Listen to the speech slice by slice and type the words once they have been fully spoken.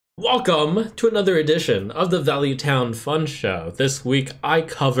Welcome to another edition of the Value Town Fun Show. This week I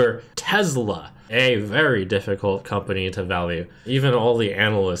cover Tesla, a very difficult company to value. Even all the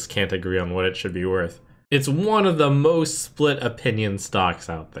analysts can't agree on what it should be worth. It's one of the most split opinion stocks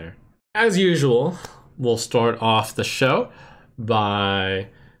out there. As usual, we'll start off the show by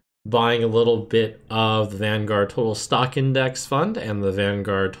buying a little bit of the Vanguard Total Stock Index Fund and the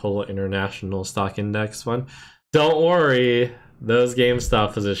Vanguard Total International Stock Index Fund. Don't worry, those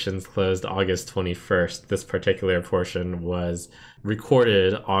GameStop positions closed August 21st. This particular portion was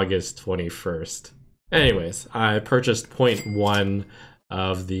recorded August 21st. Anyways, I purchased 0.1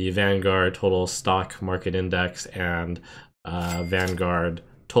 of the Vanguard Total Stock Market Index and Vanguard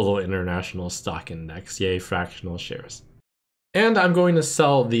Total International Stock Index, yay fractional shares. And I'm going to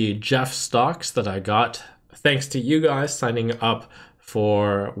sell the Jeff stocks that I got thanks to you guys signing up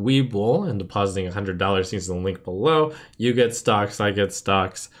for Webull and depositing $100 using the link below. You get stocks, I get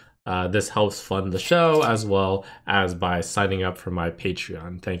stocks. This helps fund the show as well as by signing up for my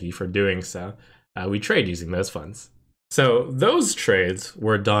Patreon. Thank you for doing so. We trade using those funds. So those trades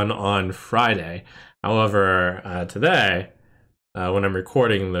were done on Friday. However, today, when I'm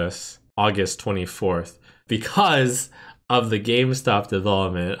recording this, August 24th, because of the GameStop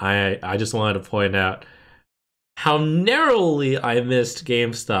development, I just wanted to point out how narrowly I missed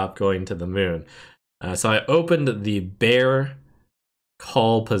GameStop going to the moon. So I opened the bear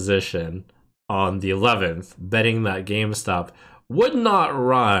call position on the 11th, betting that GameStop would not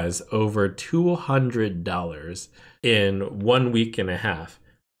rise over $200 in 1 week and a half.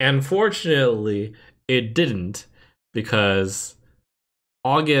 And fortunately, it didn't, because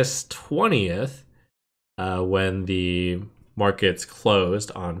August 20th, when the markets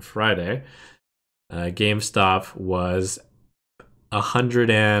closed on Friday, GameStop was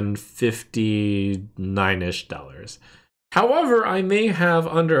 $159-ish. However, I may have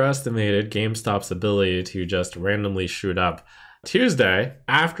underestimated GameStop's ability to just randomly shoot up. Tuesday,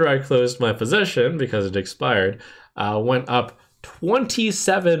 after I closed my position because it expired, went up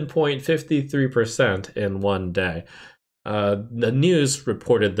 27.53% in 1 day. The news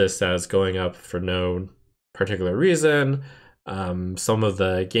reported this as going up for no particular reason. Some of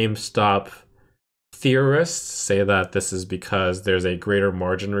the GameStop theorists say that this is because there's a greater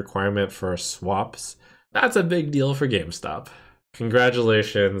margin requirement for swaps. That's a big deal for GameStop.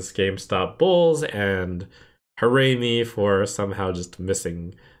 Congratulations, GameStop bulls, and hooray me for somehow just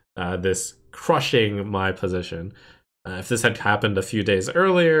missing this, crushing my position. If this had happened a few days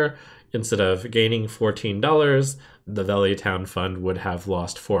earlier, instead of gaining $14, the Value Town Fund would have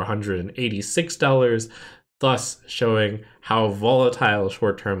lost $486, thus showing how volatile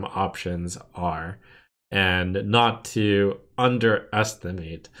short-term options are, and not to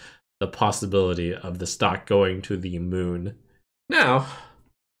underestimate the possibility of the stock going to the moon. Now,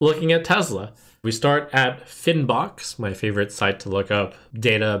 looking at Tesla, we start at Finbox, my favorite site to look up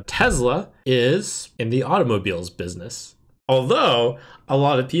data. Tesla is in the automobiles business, although a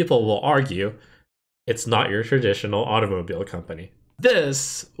lot of people will argue it's not your traditional automobile company.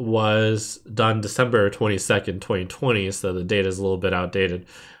 This was done December 22nd, 2020, so the data is a little bit outdated.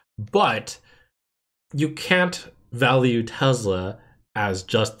 But you can't value Tesla as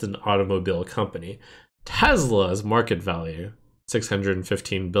just an automobile company. Tesla's market value,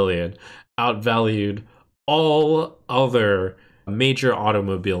 $615 billion, outvalued all other major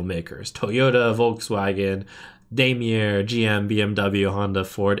automobile makers. Toyota, Volkswagen, Daimler, GM, BMW, Honda,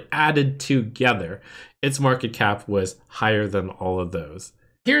 Ford, added together. Its market cap was higher than all of those.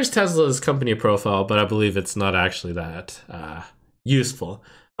 Here's Tesla's company profile, but I believe it's not actually that useful.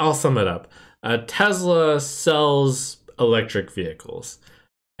 I'll sum it up. Tesla sells electric vehicles.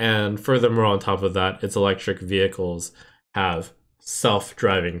 And furthermore, on top of that, its electric vehicles have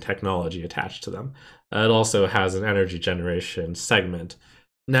self-driving technology attached to them. It also has an energy generation segment.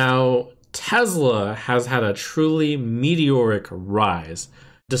 Now, Tesla has had a truly meteoric rise.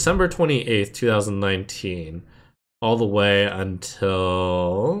 December 28th, 2019, all the way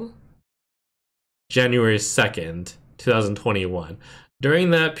until January 2nd, 2021.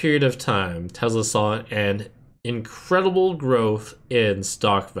 During that period of time, Tesla saw an incredible growth in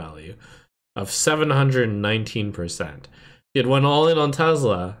stock value of 719%. If you'd went all in on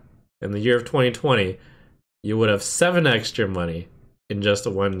Tesla in the year of 2020, you would have 7x your money in just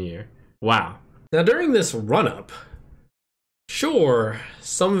 1 year. Wow. Now, during this run-up, sure,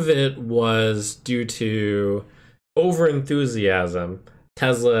 some of it was due to overenthusiasm.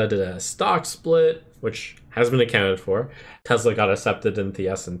 Tesla did a stock split, which has been accounted for. Tesla got accepted into the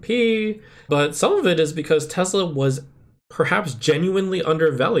S&P, but some of it is because Tesla was perhaps genuinely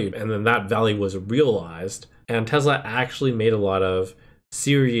undervalued, and then that value was realized, and Tesla actually made a lot of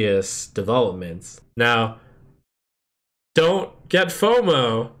serious developments. Now, don't get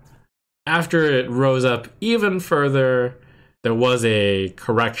FOMO. After it rose up even further, there was a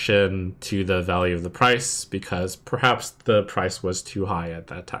correction to the value of the price because perhaps the price was too high at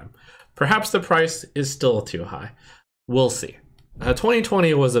that time. Perhaps the price is still too high. We'll see.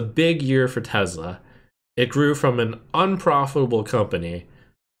 2020 was a big year for Tesla. It grew from an unprofitable company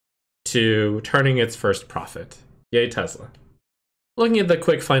to turning its first profit. Yay, Tesla. Looking at the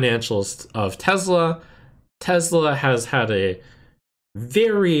quick financials of Tesla, Tesla has had a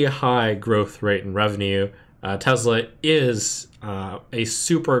very high growth rate in revenue. Tesla is a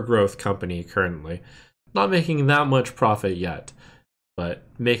super growth company currently. Not making that much profit yet, but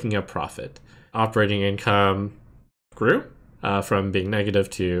making a profit. Operating income grew from being negative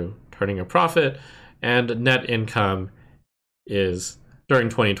to turning a profit, and net income is, during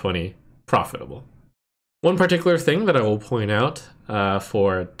 2020, profitable. One particular thing that I will point out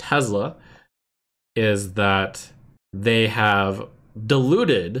for Tesla is that they have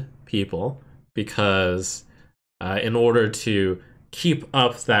diluted people because in order to keep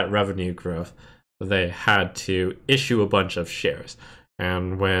up that revenue growth, they had to issue a bunch of shares.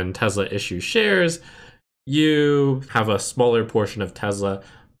 And when Tesla issues shares, you have a smaller portion of Tesla,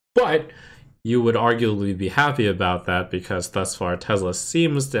 but you would arguably be happy about that because thus far Tesla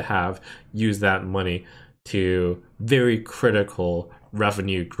seems to have used that money to very critical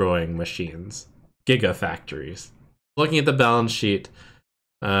revenue growing machines, gigafactories. Looking at the balance sheet,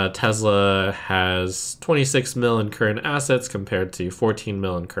 Tesla has 26 mil in current assets compared to 14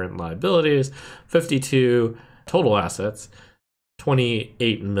 mil in current liabilities, 52 total assets,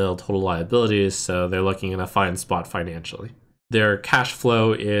 28 mil total liabilities, so they're looking in a fine spot financially. Their cash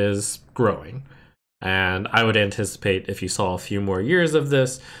flow is growing, and I would anticipate if you saw a few more years of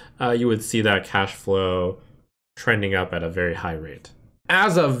this, you would see that cash flow trending up at a very high rate.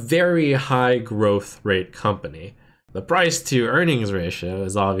 As a very high growth rate company, the price to earnings ratio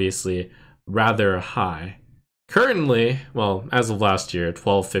is obviously rather high. Currently, well, as of last year,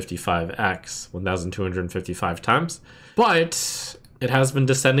 1255x, 1,255 times. But it has been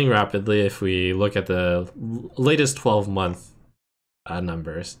descending rapidly if we look at the latest 12-month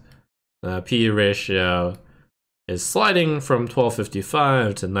numbers. The PE ratio is sliding from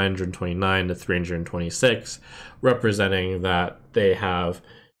 1255 to 929 to 326, representing that they have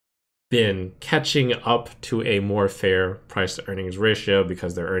been catching up to a more fair price to earnings ratio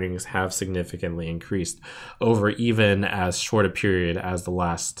because their earnings have significantly increased over even as short a period as the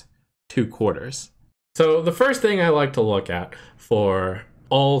last 2 quarters. So the first thing I like to look at for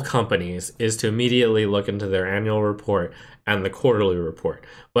all companies is to immediately look into their annual report and the quarterly report.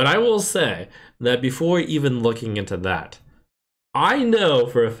 But I will say that before even looking into that, I know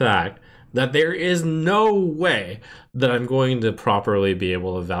for a fact that there is no way that I'm going to properly be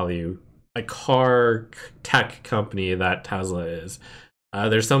able to value a car tech company that Tesla is.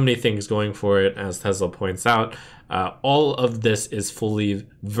 There's so many things going for it, as Tesla points out. All of this is fully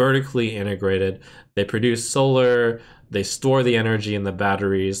vertically integrated. They produce solar, they store the energy in the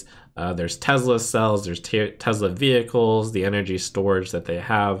batteries. There's Tesla cells, there's Tesla vehicles, the energy storage that they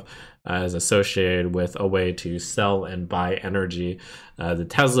have is associated with a way to sell and buy energy. The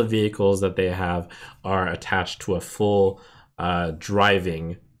Tesla vehicles that they have are attached to a full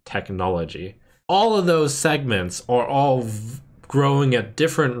driving technology. All of those segments are all growing at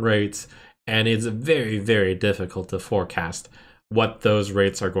different rates, and it's very, very difficult to forecast what those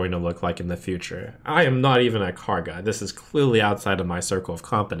rates are going to look like in the future. I am not even a car guy. This is clearly outside of my circle of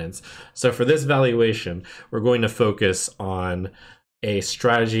competence. So for this valuation, we're going to focus on a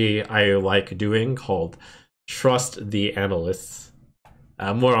strategy I like doing called trust the analysts.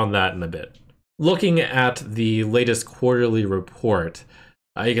 More on that in a bit. Looking at the latest quarterly report,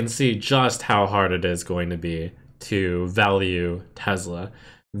 you can see just how hard it is going to be to value Tesla.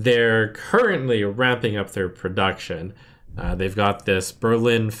 They're currently ramping up their production. They've got this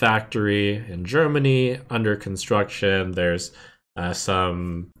Berlin factory in Germany under construction. There's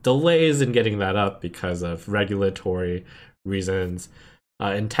some delays in getting that up because of regulatory reasons.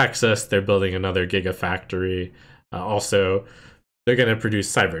 In Texas, they're building another gigafactory. Also, they're going to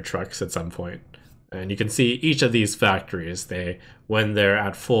produce Cybertrucks at some point. And you can see each of these factories, when they're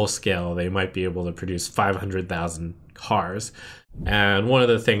at full scale, they might be able to produce 500,000 cars. And one of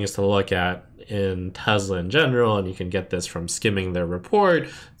the things to look at in Tesla in general, and you can get this from skimming their report,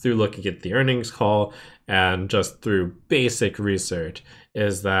 through looking at the earnings call, and just through basic research,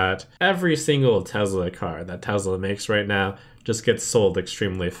 is that every single Tesla car that Tesla makes right now just gets sold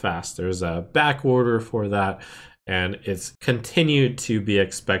extremely fast. There's a back order for that, and it's continued to be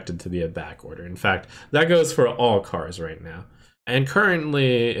expected to be a back order. In fact, that goes for all cars right now. And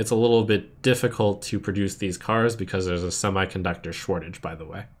currently, it's a little bit difficult to produce these cars because there's a semiconductor shortage, by the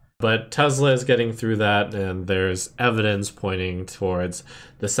way. But Tesla is getting through that, and there's evidence pointing towards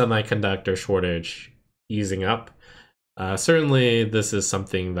the semiconductor shortage easing up. Certainly, this is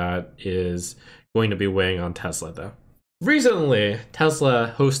something that is going to be weighing on Tesla, though. Recently,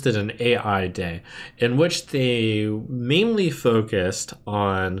 Tesla hosted an AI day in which they mainly focused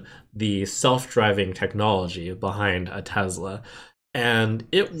on the self-driving technology behind a Tesla. And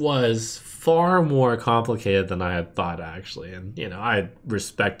it was far more complicated than I had thought, actually. And, I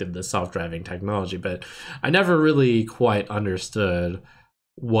respected the self-driving technology, but I never really quite understood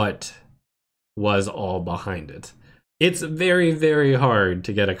what was all behind it. It's very, very hard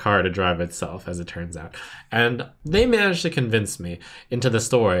to get a car to drive itself, as it turns out. And they managed to convince me into the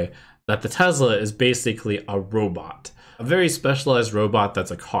story that the Tesla is basically a robot, a very specialized robot that's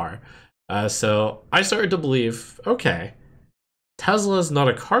a car. So I started to believe, okay, Tesla is not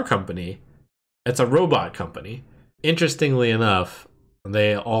a car company, it's a robot company. Interestingly enough,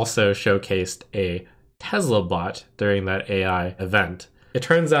 they also showcased a Tesla bot during that AI event. It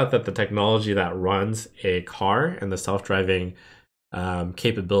turns out that the technology that runs a car and the self-driving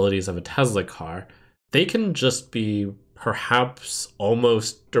capabilities of a Tesla car, they can just be perhaps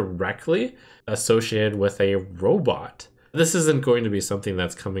almost directly associated with a robot. This isn't going to be something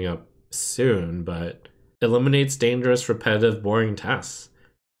that's coming up soon, but eliminates dangerous, repetitive, boring tasks.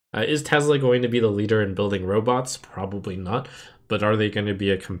 Is Tesla going to be the leader in building robots? Probably not. But are they going to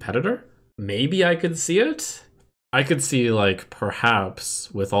be a competitor? Maybe I could see it. I could see, like,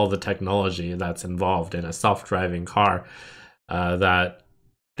 perhaps with all the technology that's involved in a self-driving car, that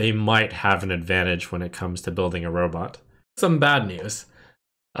they might have an advantage when it comes to building a robot. Some bad news.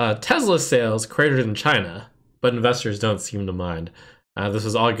 Tesla sales cratered in China, but investors don't seem to mind. This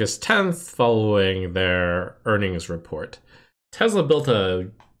was August 10th, following their earnings report. Tesla built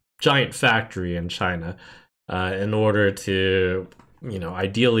a giant factory in China in order to,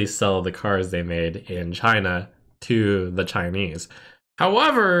 ideally sell the cars they made in China to the Chinese.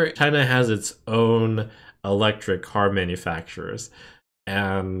 However, China has its own electric car manufacturers,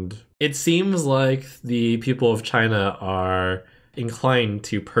 and it seems like the people of China are inclined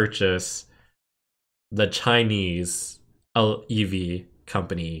to purchase the Chinese EV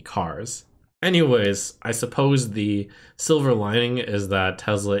company cars. Anyways, I suppose the silver lining is that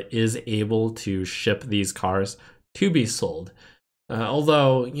Tesla is able to ship these cars to be sold.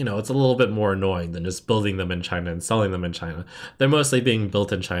 Although, it's a little bit more annoying than just building them in China and selling them in China. They're mostly being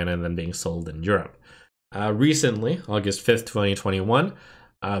built in China and then being sold in Europe. Recently, August 5th, 2021,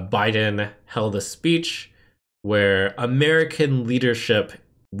 Biden held a speech where American leadership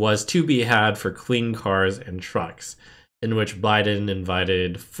was to be had for clean cars and trucks, in which Biden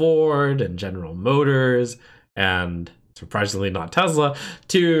invited Ford and General Motors and, surprisingly not Tesla,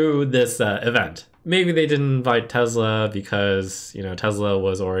 to this event. Maybe they didn't invite Tesla because, Tesla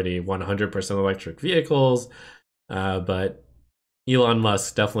was already 100% electric vehicles, but Elon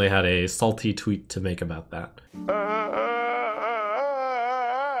Musk definitely had a salty tweet to make about that.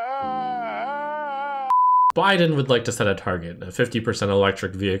 Biden would like to set a target of 50%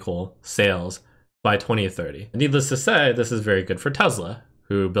 electric vehicle sales by 2030. Needless to say, this is very good for Tesla,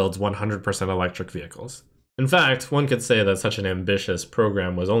 who builds 100% electric vehicles. In fact, one could say that such an ambitious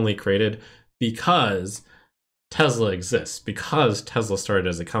program was only created because Tesla exists, because Tesla started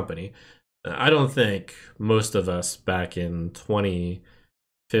as a company. I don't think most of us back in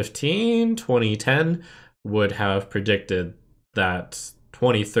 2015, 2010 would have predicted that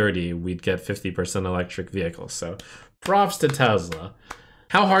 2030 we'd get 50% electric vehicles. So props to Tesla.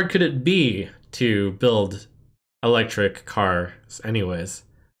 How hard could it be to build electric cars anyways?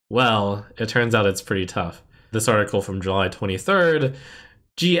 Well, it turns out it's pretty tough. This article from July 23rd,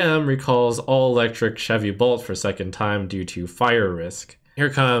 GM recalls all-electric Chevy Bolt for second time due to fire risk. Here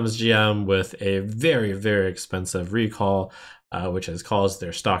comes GM with a very, very expensive recall, which has caused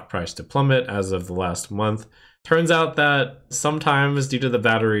their stock price to plummet as of the last month. Turns out that sometimes, due to the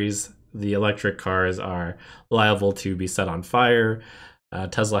batteries, the electric cars are liable to be set on fire.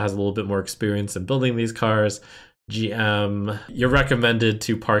 Tesla has a little bit more experience in building these cars. GM, you're recommended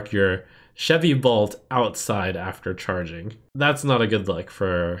to park your Chevy Bolt outside after charging. That's not a good look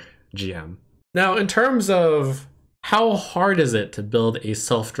for GM. Now, in terms of how hard is it to build a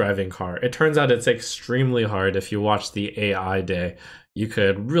self-driving car, it turns out it's extremely hard. If you watch the AI day, you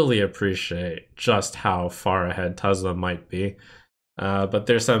could really appreciate just how far ahead Tesla might be. But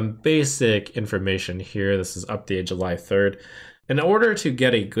there's some basic information here. This is updated July 3rd. In order to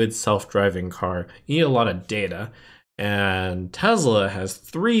get a good self-driving car, you need a lot of data. And Tesla has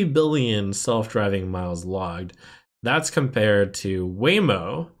 3 billion self-driving miles logged. That's compared to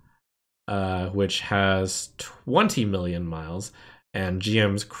Waymo, which has 20 million miles, and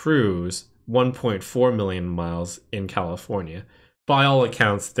GM's Cruise, 1.4 million miles in California. By all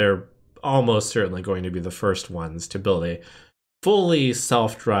accounts, they're almost certainly going to be the first ones to build a fully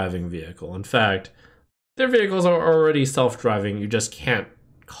self-driving vehicle. In fact, their vehicles are already self-driving. You just can't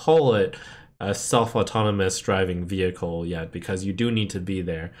call it a self-autonomous driving vehicle yet because you do need to be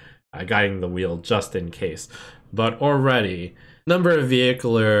there guiding the wheel just in case. But already, number of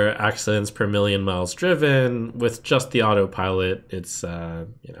vehicular accidents per million miles driven with just the autopilot, it's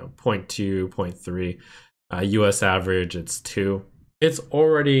 0.2, 0.3. US average, it's 2. It's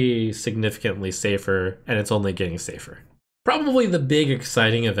already significantly safer, and it's only getting safer. Probably the big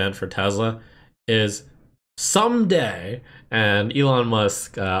exciting event for Tesla is someday, and Elon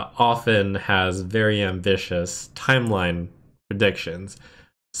Musk often has very ambitious timeline predictions,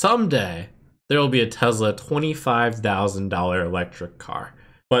 someday there will be a Tesla $25,000 electric car.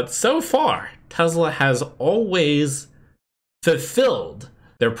 But so far, Tesla has always fulfilled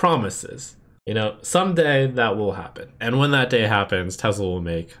their promises. Someday that will happen. And when that day happens, Tesla will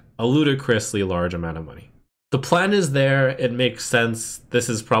make a ludicrously large amount of money. The plan is there. It makes sense. This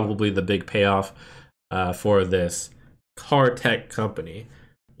is probably the big payoff for this car tech company.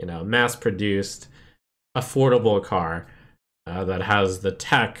 Mass-produced, affordable car that has the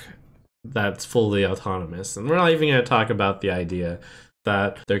tech that's fully autonomous. And we're not even going to talk about the idea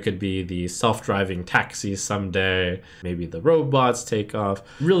that there could be the self-driving taxis someday, maybe the robots take off.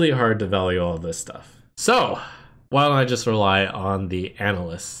 Really hard to value all this stuff. So why don't I just rely on the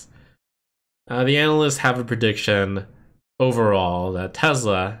analysts? The analysts have a prediction overall that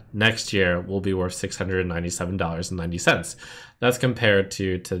Tesla next year will be worth $697.90. That's compared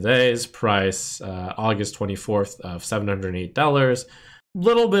to today's price, August 24th of $708.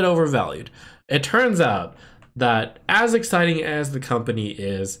 Little bit overvalued. It turns out that as exciting as the company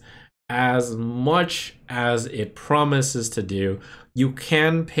is, as much as it promises to do, you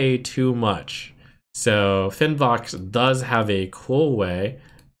can pay too much. So Finvox does have a cool way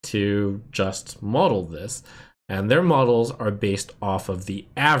to just model this, and their models are based off of the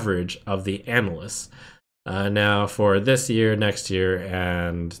average of the analysts. Now for this year, next year,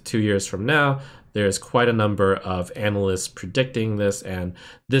 and 2 years from now, there's quite a number of analysts predicting this, and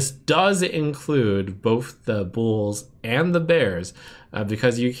this does include both the bulls and the bears,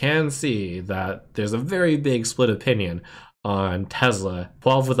 because you can see that there's a very big split opinion on Tesla.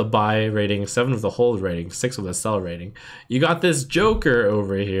 12 with a buy rating, 7 with a hold rating, 6 with a sell rating. You got this joker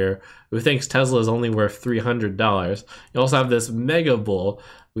over here who thinks Tesla is only worth $300. You also have this mega bull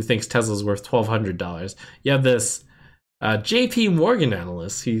who thinks Tesla's worth $1,200. You have this JP Morgan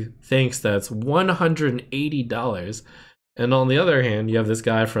analyst who thinks that's $180. And on the other hand, you have this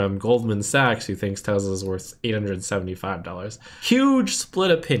guy from Goldman Sachs who thinks Tesla's worth $875. Huge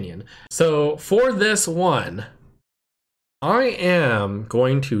split opinion. So for this one, I am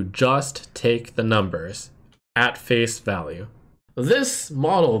going to just take the numbers at face value. This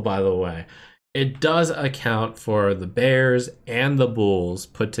model, by the way, it does account for the bears and the bulls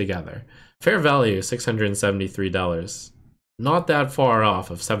put together. Fair value, $673. Not that far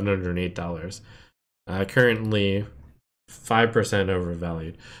off of $708. Currently 5%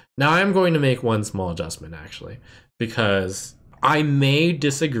 overvalued. Now I'm going to make one small adjustment actually, because I may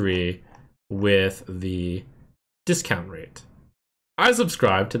disagree with the discount rate. I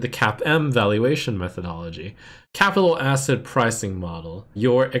subscribe to the CAPM valuation methodology, capital asset pricing model.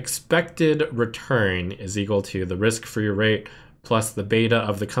 Your expected return is equal to the risk-free rate plus the beta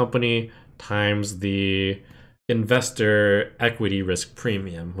of the company times the investor equity risk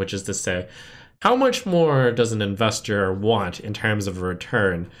premium, which is to say, how much more does an investor want in terms of a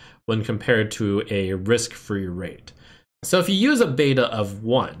return when compared to a risk-free rate? So if you use a beta of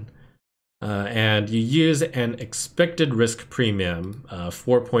 1, and you use an expected risk premium of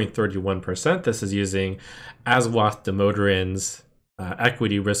 4.31%. This is using Aswath Damodaran's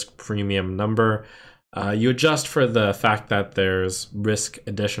equity risk premium number. You adjust for the fact that there's risk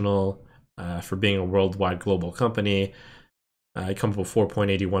additional for being a worldwide global company. You come up with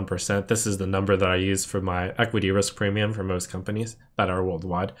 4.81%. This is the number that I use for my equity risk premium for most companies that are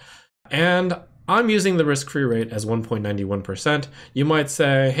worldwide. And I'm using the risk-free rate as 1.91%. You might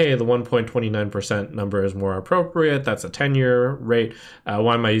say, hey, the 1.29% number is more appropriate. That's a 10-year rate.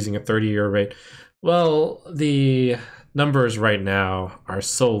 Why am I using a 30-year rate? Well, the numbers right now are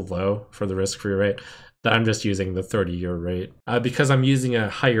so low for the risk-free rate that I'm just using the 30-year rate. Because I'm using a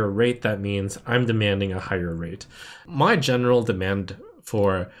higher rate, that means I'm demanding a higher rate. My general demand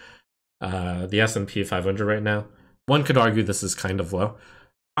for the S&P 500 right now, one could argue this is kind of low.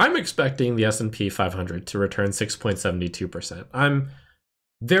 I'm expecting the S&P 500 to return 6.72%. I'm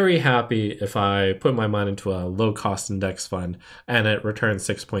very happy if I put my money into a low-cost index fund and it returns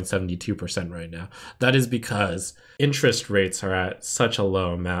 6.72% right now. That is because interest rates are at such a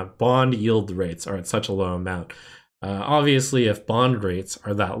low amount. Bond yield rates are at such a low amount. Obviously, if bond rates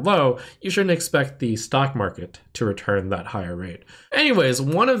are that low, you shouldn't expect the stock market to return that higher rate. Anyways,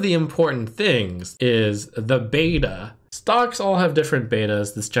 one of the important things is the beta. Stocks all have different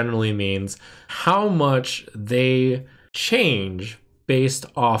betas. This generally means how much they change based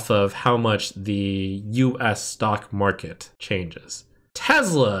off of how much the US stock market changes.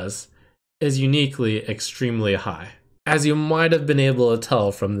 Tesla's is uniquely extremely high, as you might have been able to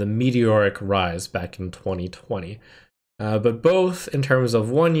tell from the meteoric rise back in 2020. But both in terms of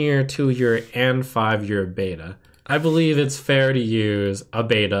 1 year, 2 year, and 5 year beta, I believe it's fair to use a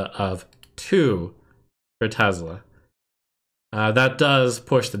beta of 2 for Tesla. That does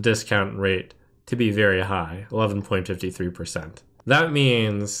push the discount rate to be very high, 11.53%. That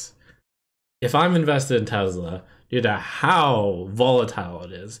means if I'm invested in Tesla, due to how volatile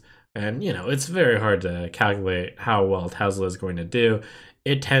it is, and it's very hard to calculate how well Tesla is going to do,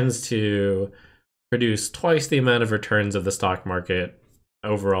 it tends to produce twice the amount of returns of the stock market.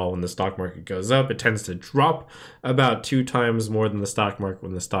 Overall, when the stock market goes up, it tends to drop about 2 times more than the stock market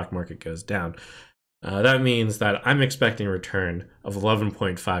when the stock market goes down. That means that I'm expecting a return of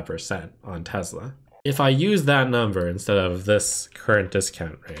 11.5% on Tesla. If I use that number instead of this current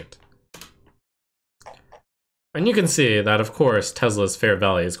discount rate, and you can see that, of course, Tesla's fair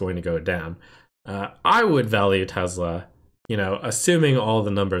value is going to go down. I would value Tesla, assuming all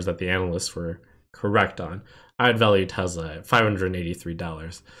the numbers that the analysts were correct on, I'd value Tesla at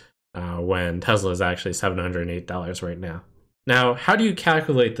 $583 when Tesla is actually $708 right now. Now, how do you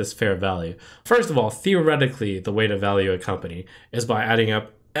calculate this fair value? First of all, theoretically, the way to value a company is by adding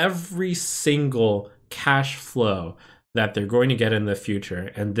up every single cash flow that they're going to get in the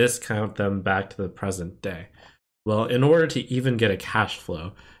future and discount them back to the present day. Well, in order to even get a cash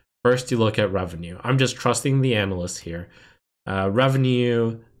flow, first you look at revenue. I'm just trusting the analysts here.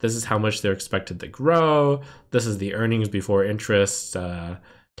 Revenue, this is how much they're expected to grow. This is the earnings before interest,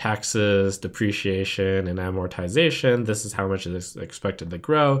 taxes, depreciation, and amortization. This is how much it is expected to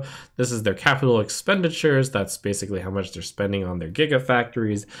grow. This is their capital expenditures. That's basically how much they're spending on their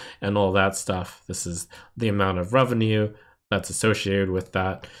gigafactories and all that stuff. This is the amount of revenue that's associated with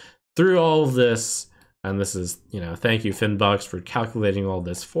that. Through all of this, and this is, thank you, Finbox, for calculating all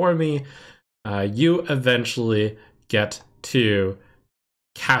this for me, you eventually get to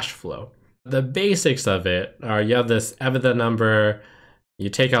cash flow. The basics of it are you have this EBITDA number, you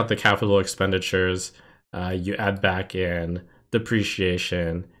take out the capital expenditures, you add back in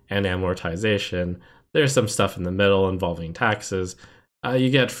depreciation and amortization. There's some stuff in the middle involving taxes. You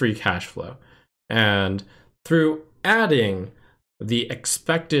get free cash flow. And through adding the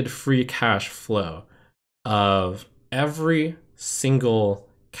expected free cash flow of every single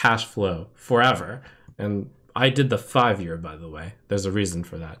cash flow forever, and I did the 5-year, by the way. There's a reason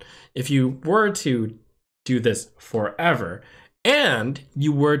for that. If you were to do this forever, and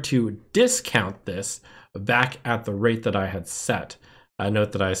you were to discount this back at the rate that I had set,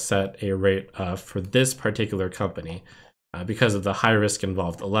 note that I set a rate for this particular company because of the high risk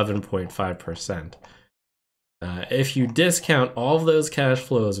involved, 11.5%. If you discount all of those cash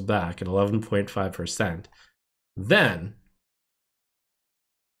flows back at 11.5%, then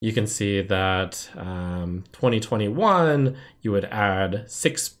you can see that 2021, you would add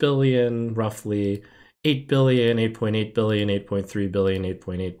 6 billion, roughly 8 billion, 8.8 billion, 8.3 billion,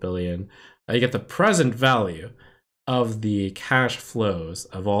 8.8 billion. You get the present value of the cash flows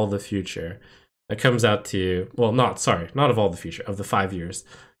of all the future. It comes out to, well, not of all the future, of the 5 years.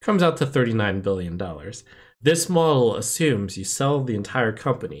 It comes out to $39 billion. This model assumes you sell the entire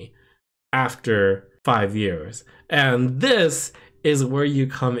company after 5 years. And this is where you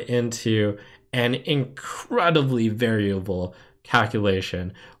come into an incredibly variable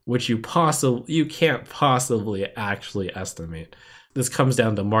calculation, which you can't possibly actually estimate. This comes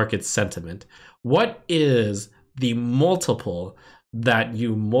down to market sentiment. What is the multiple that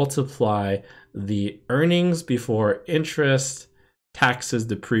you multiply the earnings before interest, taxes,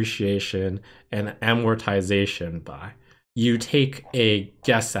 depreciation, and amortization by? You take a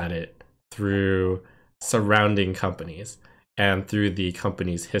guess at it through surrounding companies and through the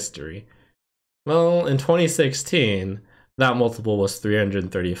company's history. Well, in 2016, that multiple was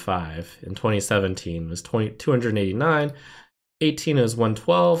 335. In 2017, it was 289. 18 was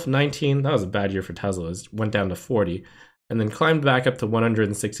 112. 19, that was a bad year for Tesla. It went down to 40. And then climbed back up to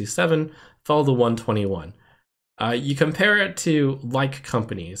 167, fell to 121. You compare it to like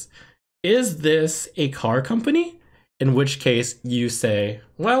companies. Is this a car company? In which case you say,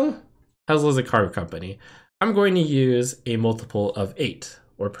 well, Tesla's a car company. I'm going to use a multiple of 8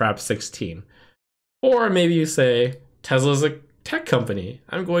 or perhaps 16. Or maybe you say, Tesla's a tech company.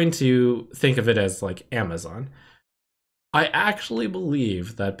 I'm going to think of it as like Amazon. I actually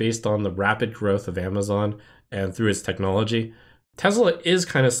believe that based on the rapid growth of Amazon and through its technology, Tesla is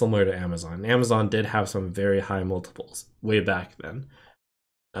kind of similar to Amazon. Amazon did have some very high multiples way back then.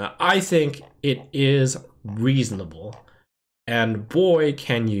 I think it is reasonable. And boy,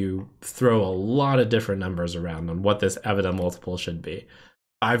 can you throw a lot of different numbers around on what this EBITDA multiple should be.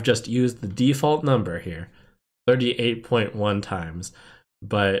 I've just used the default number here, 38.1 times.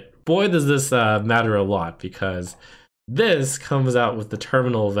 But boy, does this matter a lot, because this comes out with the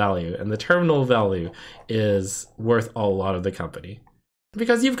terminal value, and the terminal value is worth a lot of the company.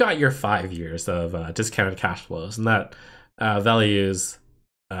 Because you've got your 5 years of discounted cash flows, and that values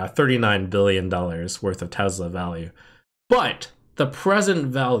 $39 billion worth of Tesla value. But the present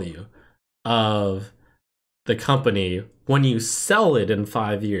value of the company, when you sell it in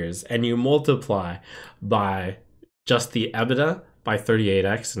 5 years and you multiply by just the EBITDA by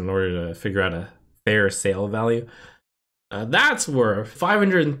 38x in order to figure out a fair sale value, that's worth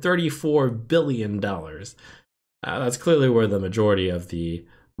 $534 billion. That's clearly where the majority of the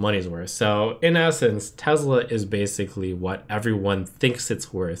money's worth. So in essence, Tesla is basically what everyone thinks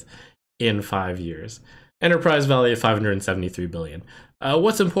it's worth in 5 years. Enterprise value of $573 billion.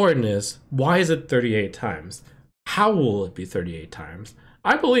 What's important is, why is it 38 times? How will it be 38 times?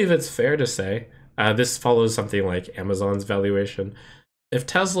 I believe it's fair to say, this follows something like Amazon's valuation. If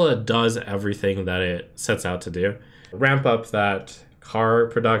Tesla does everything that it sets out to do, ramp up that car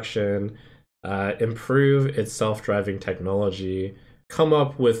production, improve its self-driving technology, come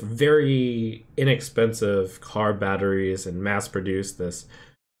up with very inexpensive car batteries and mass produce this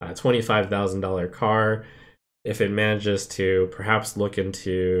 $25,000 car, if it manages to perhaps look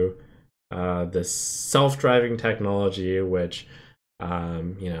into this self-driving technology, which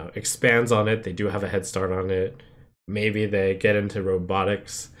expands on it, they do have a head start on it. Maybe they get into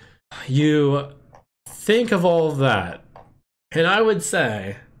robotics. You think of all of that, and I would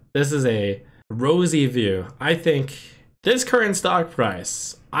say this is a rosy view. I think this current stock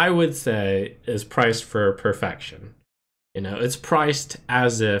price, I would say, is priced for perfection. It's priced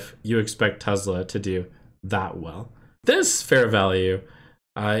as if you expect Tesla to do that well. This fair value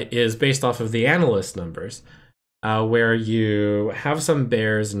is based off of the analyst numbers, where you have some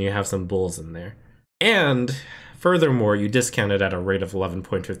bears and you have some bulls in there. And furthermore, you discount it at a rate of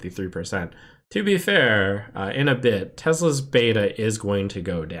 11.53%. To be fair, in a bit, Tesla's beta is going to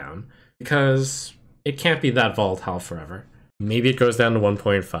go down because it can't be that volatile forever. Maybe it goes down to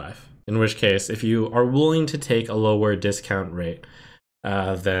 1.5. In which case, if you are willing to take a lower discount rate,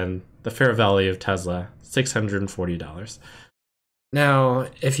 then the fair value of Tesla, $640. Now,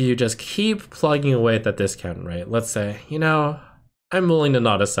 if you just keep plugging away at that discount rate, let's say, I'm willing to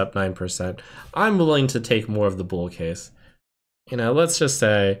not accept 9%. I'm willing to take more of the bull case. Let's just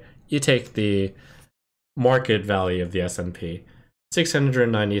say you take the market value of the S&P,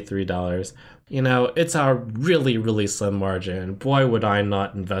 $693. It's a really, really slim margin. Boy, would I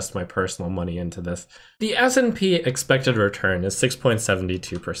not invest my personal money into this. The S&P expected return is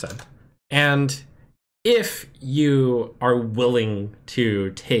 6.72%. And if you are willing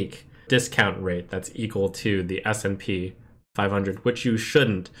to take discount rate that's equal to the S&P 500, which you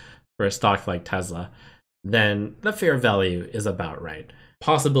shouldn't for a stock like Tesla, then the fair value is about right.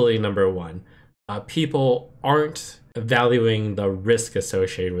 Possibility number one, people aren't valuing the risk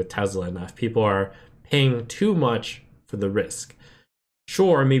associated with Tesla enough. People are paying too much for the risk.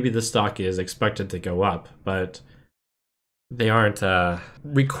 Sure, maybe the stock is expected to go up, but they aren't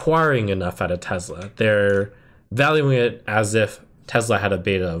requiring enough out of Tesla. They're valuing it as if Tesla had a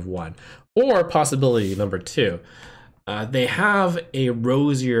beta of 1. Or possibility number 2, they have a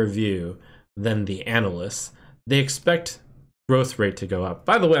rosier view than the analysts. They expect growth rate to go up.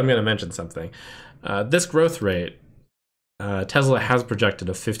 By the way, I'm going to mention something. This growth rate, Tesla has projected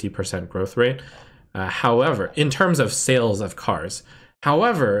a 50% growth rate. However, in terms of sales of cars,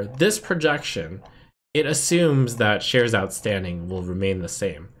 however, this projection, it assumes that shares outstanding will remain the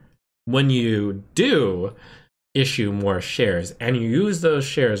same. When you do issue more shares and you use those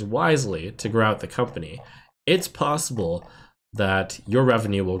shares wisely to grow out the company, it's possible that your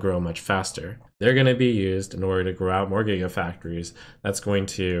revenue will grow much faster. They're going to be used in order to grow out more gigafactories. That's going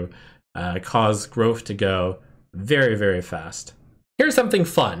to cause growth to go very, very fast. Here's something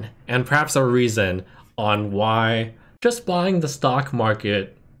fun and perhaps a reason on why just buying the stock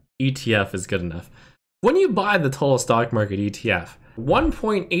market ETF is good enough. When you buy the total stock market ETF,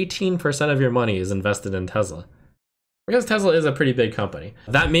 1.18% of your money is invested in Tesla. Because Tesla is a pretty big company.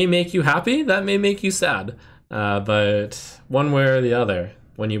 That may make you happy, that may make you sad. But one way or the other,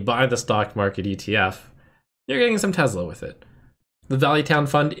 when you buy the stock market ETF, you're getting some Tesla with it. The Valleytown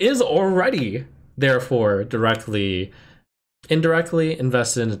Fund is already, therefore, indirectly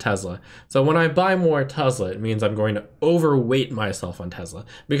invested into Tesla. So when I buy more Tesla, it means I'm going to overweight myself on Tesla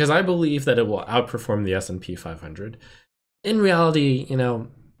because I believe that it will outperform the S&P 500. In reality,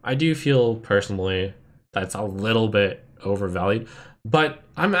 I do feel personally that's a little bit overvalued, but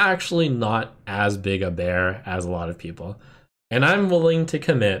I'm actually not as big a bear as a lot of people. And I'm willing to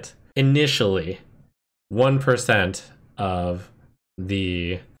commit initially 1% of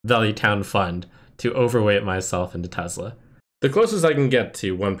the Valleytown Fund to overweight myself into Tesla. The closest I can get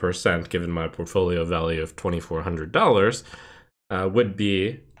to 1%, given my portfolio value of $2,400, would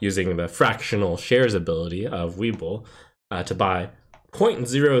be using the fractional shares ability of Webull to buy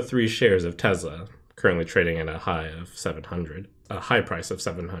 0.03 shares of Tesla, currently trading at a high price of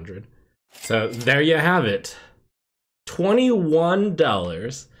 700. So there you have it.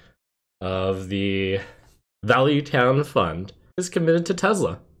 $21 of the Valleytown Fund is committed to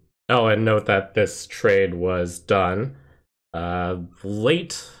Tesla. Oh, and note that this trade was done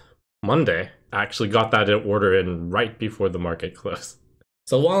late Monday. I actually got that order in right before the market closed.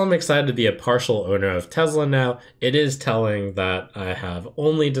 So while I'm excited to be a partial owner of Tesla now, it is telling that I have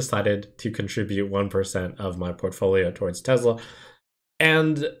only decided to contribute 1% of my portfolio towards Tesla.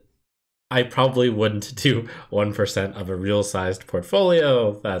 And I probably wouldn't do 1% of a real-sized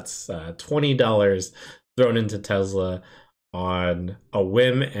portfolio. That's $20 thrown into Tesla on a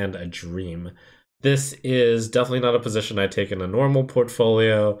whim and a dream. This is definitely not a position I take in a normal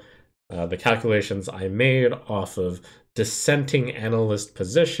portfolio. The calculations I made off of dissenting analyst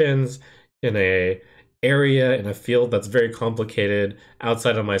positions in a field that's very complicated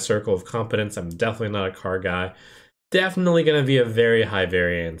outside of my circle of competence. I'm definitely not a car guy. Definitely going to be a very high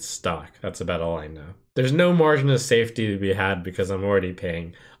variance stock. That's about all I know. There's no margin of safety to be had because I'm already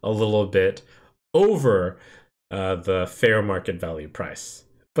paying a little bit over the fair market value price.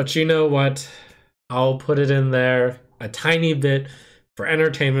 But you know what? I'll put it in there a tiny bit for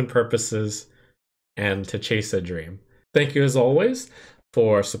entertainment purposes and to chase a dream. Thank you as always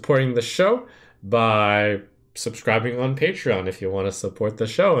for supporting the show by subscribing on Patreon if you want to support the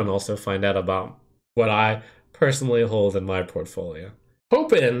show and also find out about what I personally hold in my portfolio.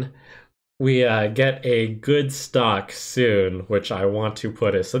 Hoping we get a good stock soon, which I want to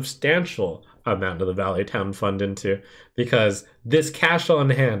put a substantial amount of the Valleytown Fund into because this cash on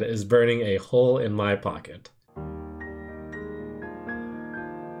hand is burning a hole in my pocket.